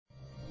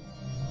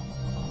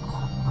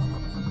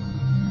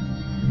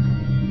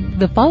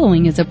The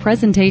following is a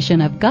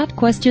presentation of Got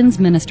Questions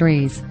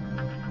Ministries.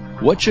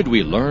 What should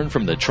we learn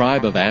from the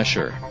tribe of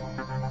Asher?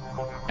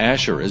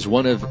 Asher is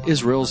one of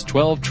Israel's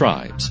 12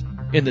 tribes.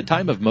 In the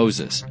time of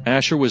Moses,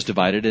 Asher was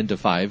divided into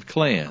 5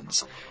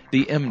 clans,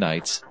 the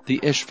Emnites, the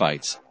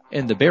Ishvites,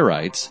 and the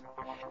Berites,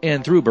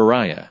 and through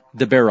Beriah,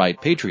 the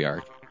Berite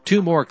patriarch,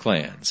 2 more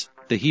clans,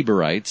 the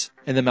Heberites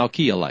and the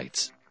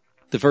Malchielites.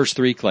 The first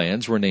 3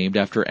 clans were named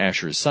after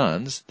Asher's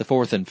sons, the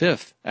 4th and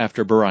 5th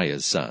after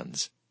Beriah's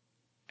sons.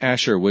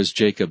 Asher was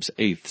Jacob's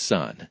 8th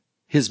son.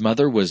 His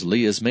mother was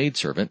Leah's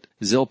maidservant,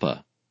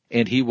 Zilpah,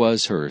 and he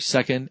was her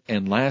 2nd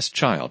and last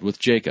child with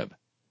Jacob.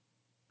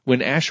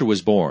 When Asher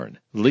was born,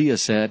 Leah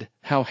said,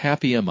 "How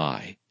happy am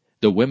I!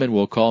 The women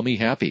will call me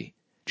happy."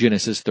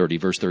 Genesis 30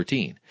 verse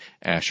 13.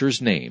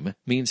 Asher's name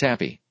means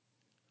happy.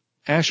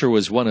 Asher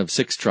was one of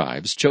 6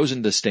 tribes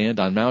chosen to stand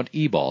on Mount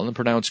Ebal and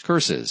pronounce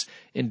curses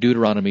in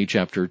Deuteronomy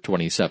chapter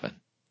 27.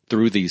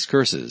 Through these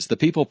curses, the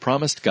people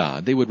promised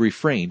God they would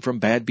refrain from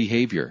bad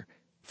behavior.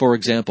 For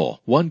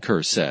example, one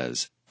curse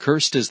says,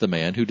 "Cursed is the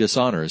man who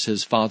dishonors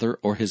his father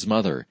or his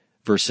mother,"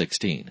 verse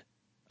 16.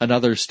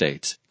 Another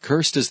states,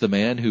 "Cursed is the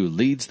man who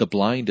leads the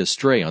blind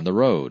astray on the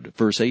road,"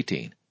 verse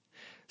 18.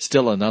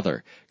 Still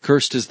another,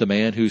 "Cursed is the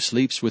man who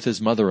sleeps with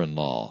his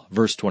mother-in-law,"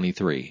 verse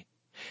 23.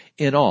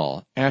 In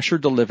all, Asher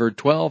delivered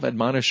 12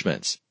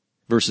 admonishments,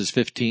 verses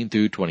 15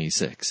 through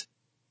 26.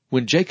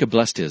 When Jacob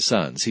blessed his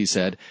sons, he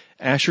said,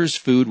 "Asher's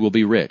food will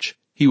be rich.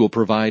 He will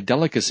provide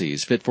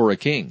delicacies fit for a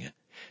king."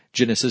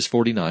 Genesis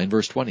 49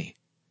 verse 20.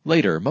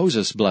 Later,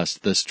 Moses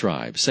blessed this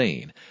tribe,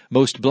 saying,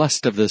 "Most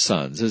blessed of the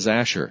sons is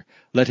Asher.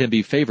 Let him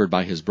be favored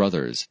by his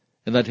brothers,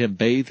 and let him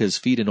bathe his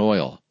feet in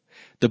oil.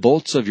 The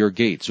bolts of your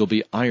gates will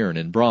be iron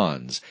and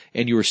bronze,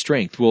 and your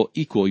strength will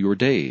equal your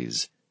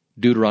days."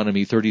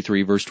 Deuteronomy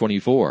 33 verse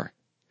 24.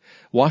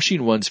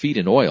 Washing one's feet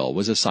in oil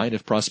was a sign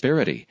of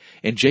prosperity,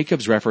 and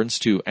Jacob's reference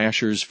to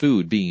Asher's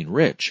food being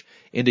rich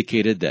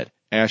indicated that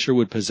Asher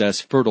would possess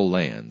fertile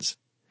lands.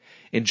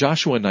 In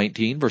Joshua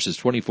 19 verses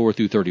 24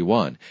 through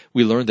 31,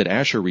 we learn that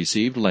Asher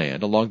received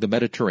land along the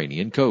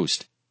Mediterranean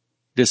coast.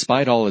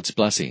 Despite all its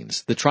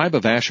blessings, the tribe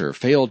of Asher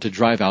failed to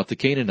drive out the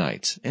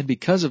Canaanites, and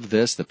because of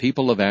this the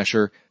people of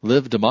Asher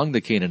lived among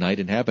the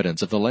Canaanite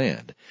inhabitants of the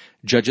land.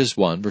 Judges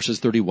 1 verses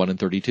 31 and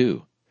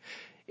 32.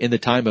 In the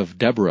time of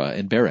Deborah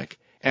and Barak,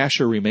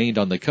 Asher remained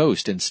on the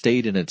coast and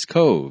stayed in its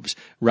coves,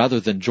 rather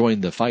than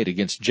join the fight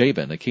against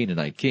Jabin, a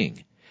Canaanite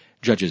king.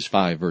 Judges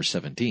 5 verse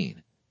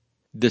 17.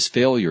 This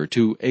failure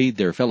to aid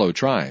their fellow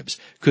tribes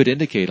could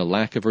indicate a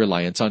lack of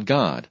reliance on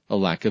God, a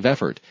lack of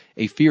effort,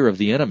 a fear of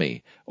the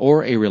enemy,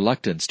 or a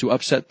reluctance to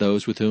upset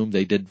those with whom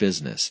they did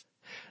business.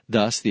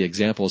 Thus, the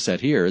example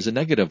set here is a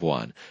negative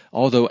one.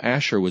 Although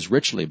Asher was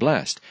richly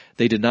blessed,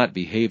 they did not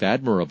behave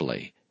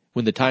admirably.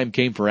 When the time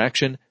came for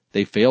action,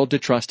 they failed to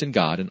trust in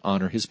God and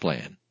honor His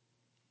plan.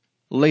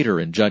 Later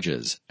in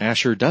Judges,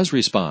 Asher does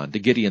respond to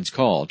Gideon's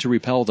call to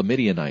repel the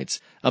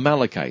Midianites,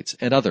 Amalekites,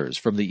 and others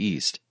from the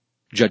east.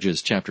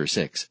 Judges chapter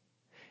 6.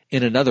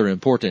 In another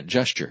important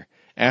gesture,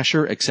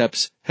 Asher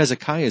accepts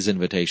Hezekiah's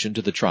invitation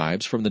to the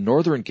tribes from the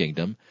northern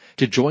kingdom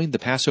to join the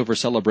Passover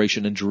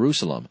celebration in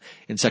Jerusalem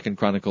in 2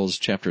 Chronicles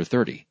chapter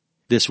 30.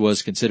 This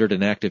was considered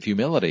an act of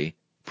humility,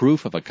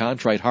 proof of a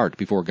contrite heart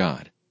before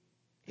God.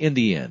 In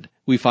the end,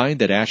 we find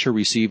that Asher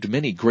received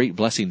many great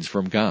blessings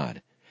from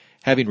God.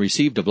 Having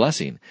received a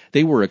blessing,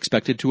 they were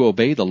expected to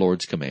obey the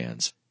Lord's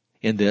commands.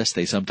 In this,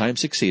 they sometimes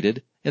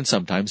succeeded and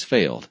sometimes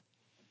failed.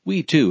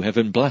 We too have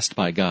been blessed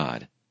by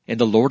God, and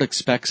the Lord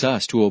expects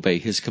us to obey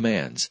His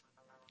commands.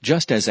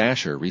 Just as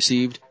Asher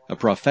received a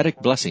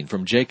prophetic blessing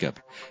from Jacob,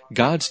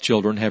 God's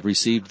children have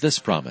received this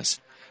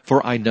promise,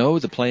 "For I know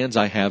the plans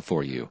I have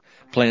for you,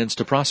 plans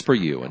to prosper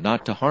you and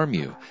not to harm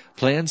you,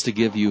 plans to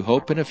give you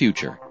hope and a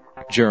future."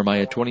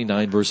 Jeremiah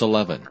 29 verse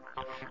 11.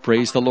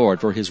 Praise the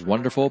Lord for His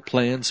wonderful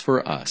plans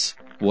for us.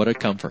 What a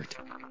comfort.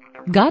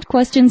 Got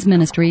Questions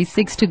Ministries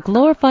seeks to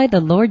glorify the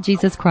Lord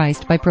Jesus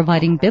Christ by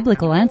providing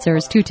biblical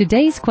answers to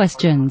today's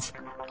questions.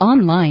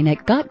 Online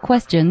at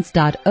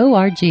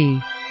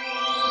GotQuestions.org.